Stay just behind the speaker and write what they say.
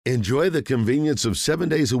Enjoy the convenience of 7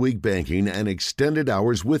 days a week banking and extended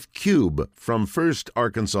hours with Cube from First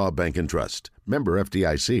Arkansas Bank and Trust. Member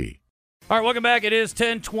FDIC. All right, welcome back. It is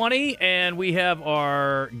 10:20, and we have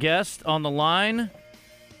our guest on the line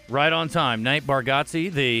right on time. Nate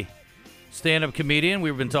Bargatze, the stand-up comedian.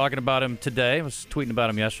 We've been talking about him today. I was tweeting about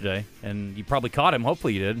him yesterday, and you probably caught him,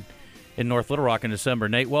 hopefully you did, in North Little Rock in December.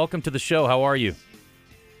 Nate, welcome to the show. How are you?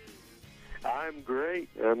 I'm great.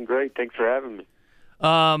 Thanks for having me.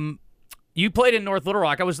 You played in North Little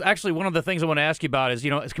Rock. I was actually one of the things I want to ask you about is,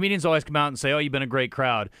 as comedians always come out and say, oh, you've been a great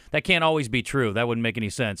crowd. That can't always be true. That wouldn't make any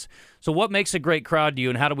sense. So what makes a great crowd to you,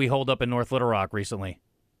 and how do we hold up in North Little Rock recently?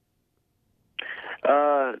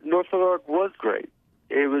 North Little Rock was great.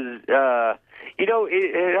 It was,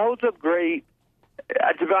 it holds up great.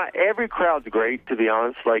 Every crowd's great, to be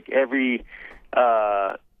honest. Like when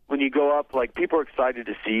you go up, like people are excited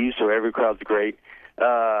to see you, so every crowd's great.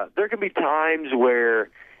 There can be times where,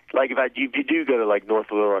 like, if you do go to like North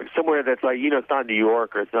Little Rock, somewhere that's like, it's not New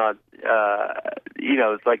York, or it's not,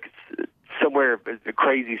 it's like somewhere, it's a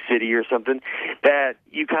crazy city or something, that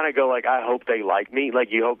you kind of go like, I hope they like me.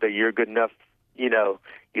 Like, you hope that you're good enough. You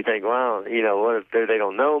think, well, what if they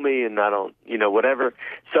don't know me and I don't, whatever.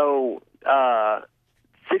 So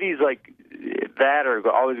cities like that are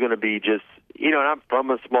always going to be just, and I'm from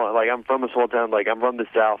a small town, like I'm from the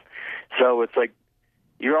South, so it's like,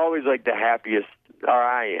 you're always like the happiest, or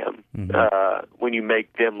I am, when you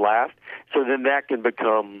make them laugh. So then that can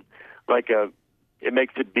become like it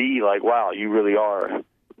makes it be like, wow, you really are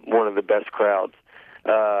one of the best crowds.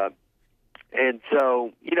 And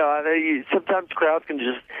so, sometimes crowds can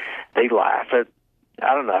just, they laugh at,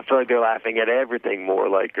 I don't know, I feel like they're laughing at everything more,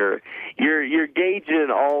 like, or you're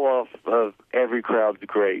gauging all of every crowd's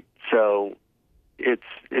great. So it's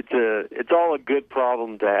all a good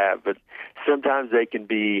problem to have, but sometimes they can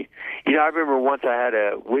be, I remember once I had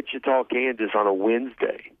a Wichita, Kansas on a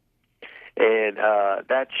Wednesday, and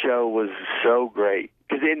that show was so great,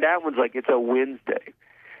 because in that one's like, it's a Wednesday.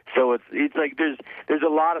 So it's like there's a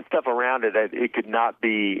lot of stuff around it that it could not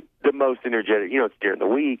be the most energetic. It's during the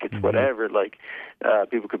week, it's whatever. Like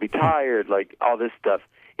people could be tired, like all this stuff,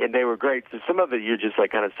 and they were great. So some of it you're just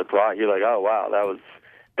like kind of surprised. You're like, oh wow,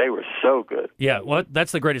 they were so good. Yeah, well,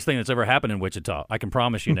 that's the greatest thing that's ever happened in Wichita. I can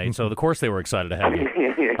promise you, Nate. So of course they were excited to have you.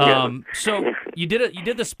 So you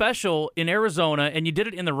did the special in Arizona, and you did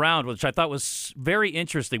it in the round, which I thought was very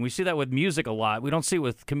interesting. We see that with music a lot. We don't see it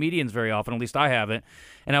with comedians very often. At least I haven't.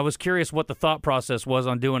 And I was curious what the thought process was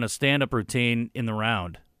on doing a stand-up routine in the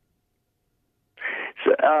round.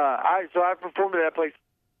 So I performed at that place.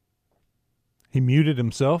 He muted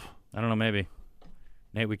himself. I don't know, maybe.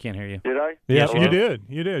 Nate, we can't hear you. Did I? Yeah, Yes, you did.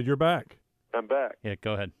 You did. You're back. I'm back. Yeah,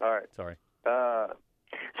 go ahead. All right. Sorry. So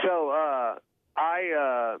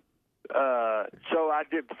I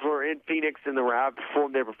did in Phoenix in the round. I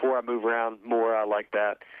performed there before. I move around more. I like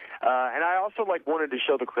that. And I also wanted to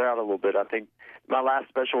show the crowd a little bit. I think my last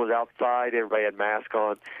special was outside. Everybody had masks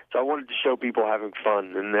on, so I wanted to show people having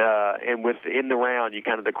fun. And in the round,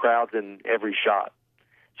 the crowd's in every shot.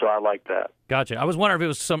 So I like that. Gotcha. I was wondering if it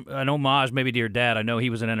was an homage maybe to your dad. I know he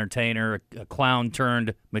was an entertainer, a clown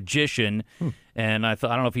turned magician, and I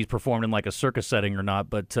don't know if he's performed in like a circus setting or not,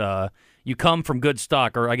 but you come from good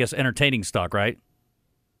stock, or I guess entertaining stock, right?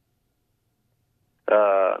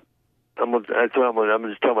 I'm gonna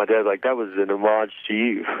just tell my dad, like, that was an homage to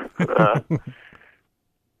you.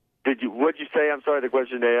 What'd you say? I'm sorry, the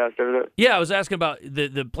question they asked over there? Yeah, I was asking about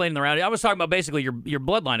the playing the round. I was talking about basically your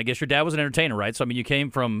bloodline. I guess your dad was an entertainer, right? So, I mean, you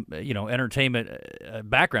came from, entertainment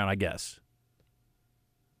background, I guess.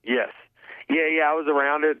 Yes. Yeah, I was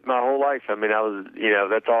around it my whole life. I mean, I was,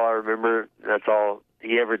 that's all I remember. That's all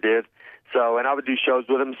he ever did. So, and I would do shows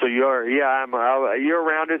with him. So you're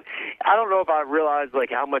around it. I don't know if I realized,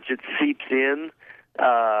 like, how much it seeps in,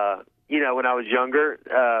 when I was younger,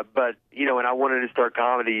 but, when I wanted to start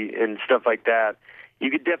comedy and stuff like that, you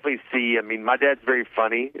could definitely see, I mean, my dad's very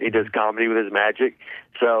funny. He does comedy with his magic,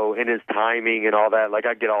 so, and his timing and all that, like,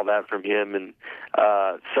 I get all that from him, and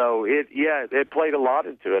so it played a lot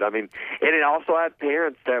into it. I mean, and it also had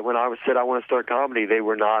parents that when I said I want to start comedy, they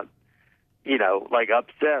were not,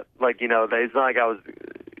 upset, it's not like I was,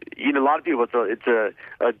 a lot of people, it's a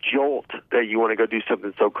jolt that you want to go do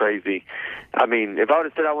something so crazy. I mean, if I would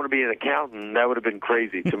have said I want to be an accountant, that would have been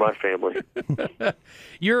crazy to my family.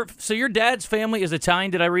 So your dad's family is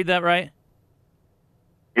Italian, did I read that right?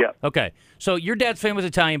 Yeah. Okay. So your dad's family was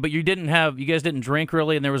Italian, but you guys didn't drink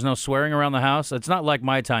really, and there was no swearing around the house? It's not like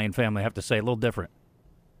my Italian family, I have to say, a little different.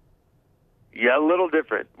 Yeah, a little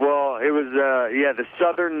different. Well, it was, the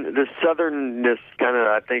southernness kind of,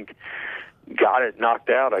 I think, got it knocked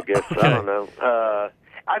out, I guess. I don't know.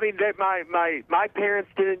 I mean, my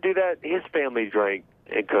parents didn't do that. His family drank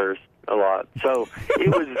and cursed a lot, so it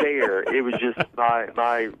was there. It was just my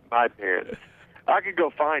parents. I could go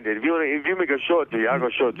find it. If you want me to go show it to you, I'll go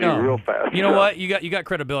show it to you real fast. You know what? You got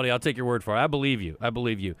credibility. I'll take your word for it. I believe you.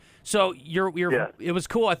 So it was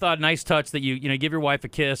cool. I thought nice touch that you give your wife a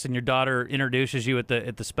kiss and your daughter introduces you at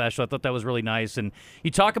the special. I thought that was really nice. And you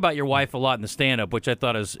talk about your wife a lot in the stand-up, which I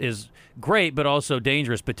thought is great, but also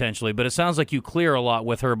dangerous potentially. But it sounds like you clear a lot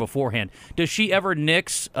with her beforehand. Does she ever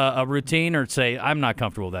nix a routine or say, "I'm not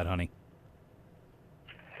comfortable with that, honey"?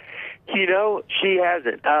 She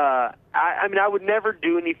hasn't. I mean, I would never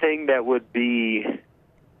do anything that would be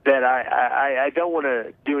that I don't want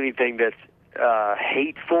to do anything that's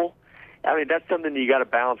hateful. I mean, that's something you got to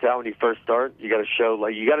balance out when you first start. You got to show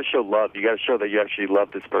love. You got to show that you actually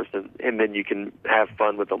love this person, and then you can have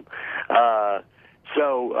fun with them.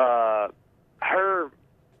 So her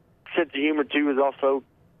sense of humor too is also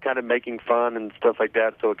kind of making fun and stuff like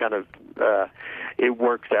that. So it kind of it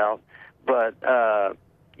works out, but.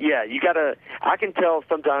 Yeah, you gotta. I can tell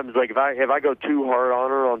sometimes, like if I go too hard on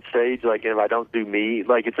her on stage, like if I don't do me,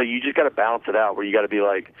 like it's like you just gotta balance it out. Where you gotta be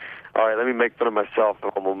like, all right, let me make fun of myself,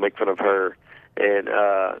 and I'm gonna make fun of her, and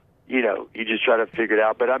you just try to figure it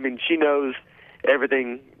out. But I mean, she knows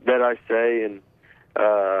everything that I say, and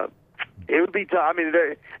it would be tough. I mean,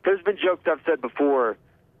 there's been jokes I've said before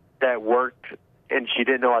that worked, and she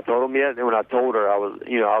didn't know I told them yet. And when I told her,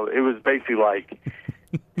 it was basically like.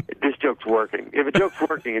 This joke's working. If a joke's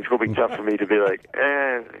working, it's going to be tough for me to be like,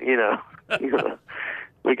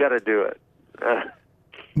 we got to do it.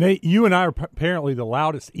 Nate, you and I are apparently the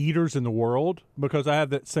loudest eaters in the world because I have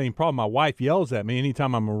that same problem. My wife yells at me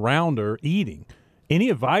anytime I'm around her eating. Any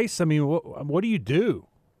advice? I mean, what do you do?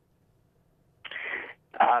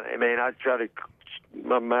 I try to,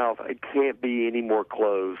 my mouth, it can't be any more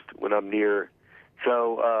closed when I'm near.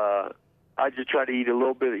 So, I just try to eat a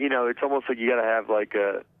little bit. It's almost like you got to have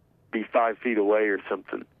be 5 feet away or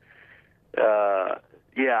something. It's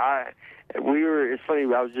funny.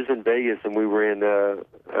 I was just in Vegas and we were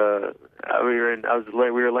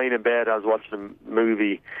laying in bed. I was watching a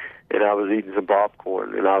movie and I was eating some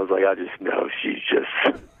popcorn and I was like, I just know she's just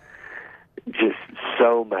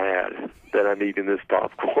so mad that I'm eating this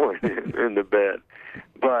popcorn in the bed.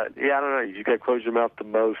 But yeah, I don't know. You just got to close your mouth the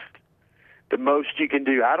most you can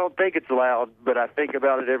do. I don't think it's loud, but I think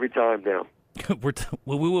about it every time now.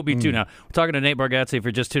 We will be too now. We're talking to Nate Bargatze. If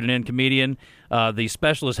you're just tuning in, comedian. The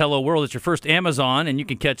special is Hello World. It's your first Amazon, and you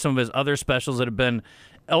can catch some of his other specials that have been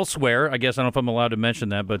elsewhere. I guess I don't know if I'm allowed to mention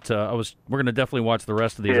that, but we're going to definitely watch the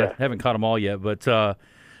rest of these. Yeah. I haven't caught them all yet, but I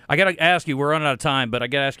got to ask you. We're running out of time, but I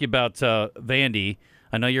got to ask you about Vandy.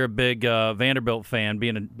 I know you're a big Vanderbilt fan,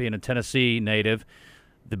 being a Tennessee native.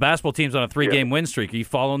 The basketball team's on a 3-game win streak. Are you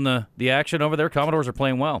following the action over there? Commodores are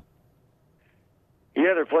playing well.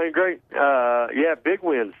 Yeah, they're playing great. Big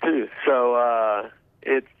wins too. So I've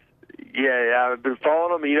been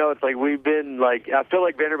following them. It's like we've been I feel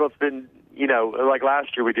like Vanderbilt's been like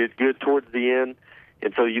last year we did good towards the end,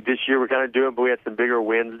 and so this year we're kind of doing, but we had some bigger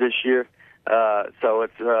wins this year. So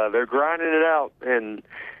it's they're grinding it out, and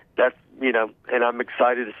that's and I'm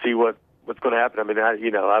excited to see what's going to happen. I mean, I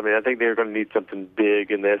think they're going to need something big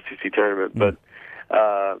in the SEC tournament, but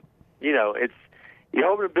it's you're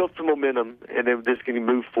hoping to build some momentum, and then this can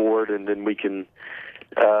move forward, and then we can,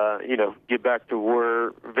 get back to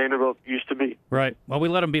where Vanderbilt used to be. Right. Well, we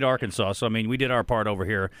let them beat Arkansas, so I mean, we did our part over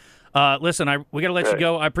here. Listen, we got to let you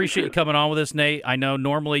go. I appreciate you coming on with us, Nate. I know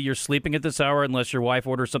normally you're sleeping at this hour unless your wife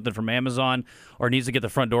orders something from Amazon or needs to get the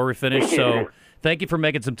front door refinished. So, thank you for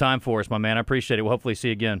making some time for us, my man. I appreciate it. We'll hopefully see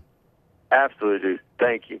you again. Absolutely.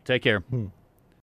 Thank you. Take care.